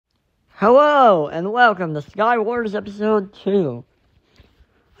Hello, and welcome to Skywars Episode 2.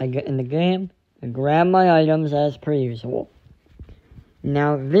 I get in the game and grab my items as per usual.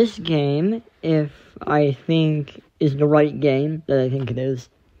 Now, this game, if I think is the right game, that I think it is,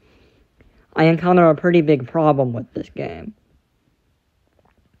 I encounter a pretty big problem with this game.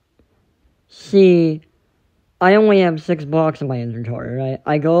 See, I only have 6 blocks in my inventory, right?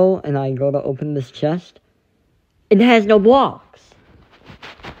 I go to open this chest. It has no blocks.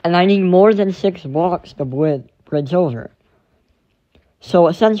 And I need more than 6 blocks to bridge over. So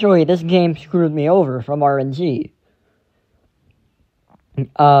essentially, this game screwed me over from RNG.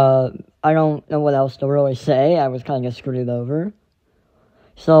 I don't know what else to really say. I was kind of screwed over.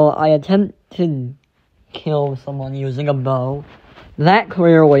 So I attempt to kill someone using a bow. That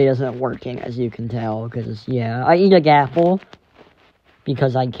clearly isn't working, as you can tell, because, yeah, I eat a apple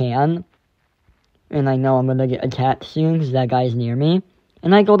because I can. And I know I'm gonna get attacked soon because that guy's near me.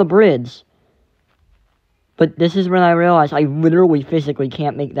 And I go to bridge. But this is when I realize I literally physically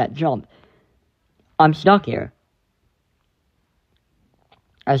can't make that jump. I'm stuck here.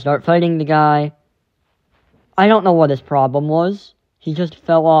 I start fighting the guy. I don't know what his problem was. He just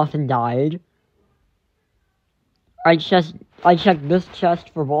fell off and died. I checked this chest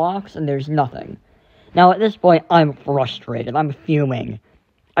for blocks and there's nothing. Now at this point, I'm frustrated. I'm fuming.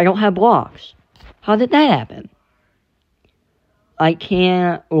 I don't have blocks. How did that happen? I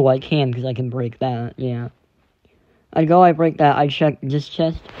can because I can break that, yeah. I break that, I check this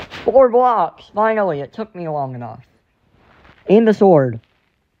chest. 4 blocks! Finally, it took me long enough. And the sword.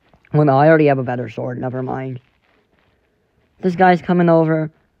 Well, no, I already have a better sword, never mind. This guy's coming over.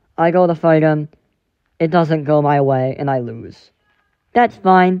 I go to fight him. It doesn't go my way, and I lose. That's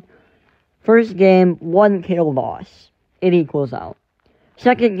fine. First game, 1 kill loss. It equals out.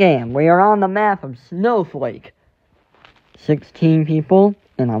 Second game, we are on the map of Snowflake. 16 people,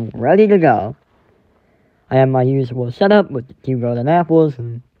 and I'm ready to go. I have my usual setup with 2 golden apples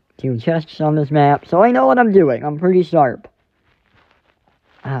and 2 chests on this map, so I know what I'm doing. I'm pretty sharp.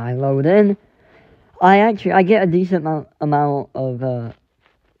 I load in. I get a decent amount of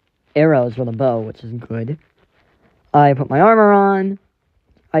arrows with a bow, which is good. I put my armor on.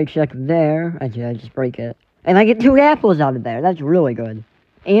 I check there. I just break it. And I get 2 apples out of there. That's really good.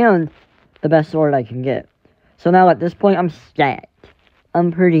 And the best sword I can get. So now at this point, I'm stacked.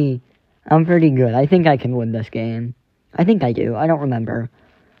 I'm pretty good. I think I can win this game. I think I do. I don't remember.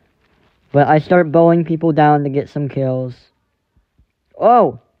 But I start bowing people down to get some kills.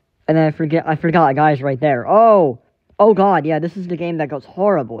 Oh! And then I forgot a guy's right there. Oh! Oh god, yeah, this is the game that goes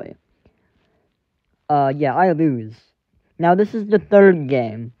horribly. Yeah, I lose. Now this is the 3rd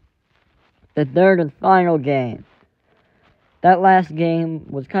game. The 3rd and final game. That last game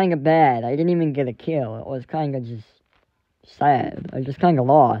was kind of bad. I didn't even get a kill. It was kind of just sad. I just kind of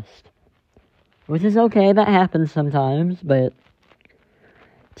lost. Which is okay, that happens sometimes, but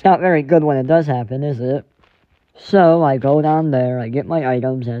it's not very good when it does happen, is it? So, I go down there, I get my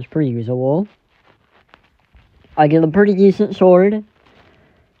items as per usual. I get a pretty decent sword.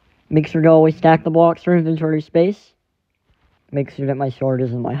 Make sure to always stack the blocks for inventory space. Make sure that my sword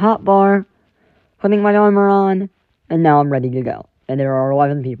is in my hotbar. Putting my armor on. And now I'm ready to go. And there are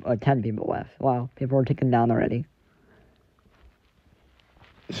 10 people left. Wow, people are taken down already.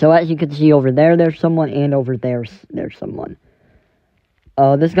 So as you can see over there, there's someone, and over there's someone.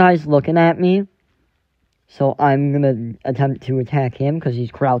 This guy's looking at me. So I'm gonna attempt to attack him because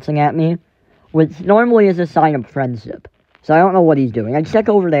he's crouching at me. Which normally is a sign of friendship. So I don't know what he's doing. I check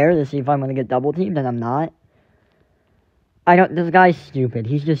over there to see if I'm gonna get double teamed, and I'm not. This guy's stupid.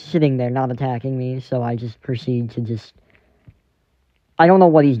 He's just sitting there not attacking me, so I just proceed to I don't know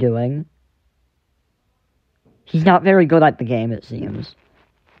what he's doing. He's not very good at the game, it seems.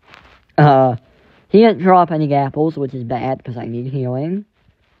 He didn't drop any apples, which is bad, because I need healing.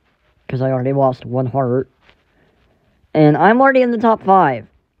 Because I already lost 1 heart. And I'm already in the top 5,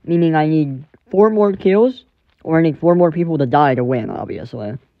 meaning I need 4 more kills, or I need 4 more people to die to win,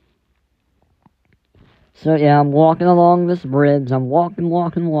 obviously. So, yeah, I'm walking along this bridge. I'm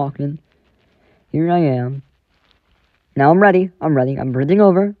walking. Here I am. Now I'm ready. I'm bridging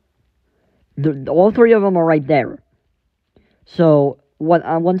over. All 3 of them are right there. So,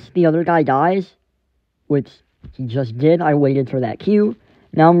 once the other guy dies, which he just did, I waited for that cue.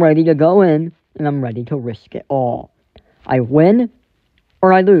 Now I'm ready to go in, and I'm ready to risk it all. I win,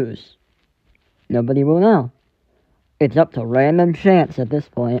 or I lose. Nobody will know. It's up to random chance at this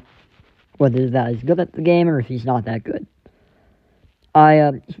point. Whether that is good at the game or if he's not that good.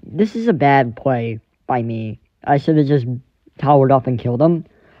 This is a bad play by me. I should have just towered up and killed him.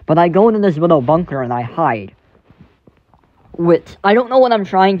 But I go into this little bunker and I hide. which I don't know what I'm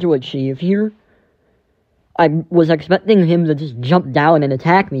trying to achieve here. I was expecting him to just jump down and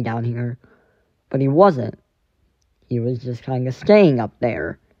attack me down here, but he wasn't. He was just kind of staying up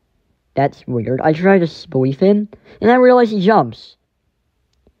there. That's weird. I try to spoof him, and I realize he jumps.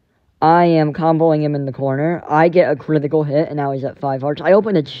 I am comboing him in the corner. I get a critical hit, and now he's at 5 hearts. I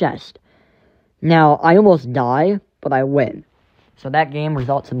open a chest. Now, I almost die, but I win. So that game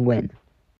results in win.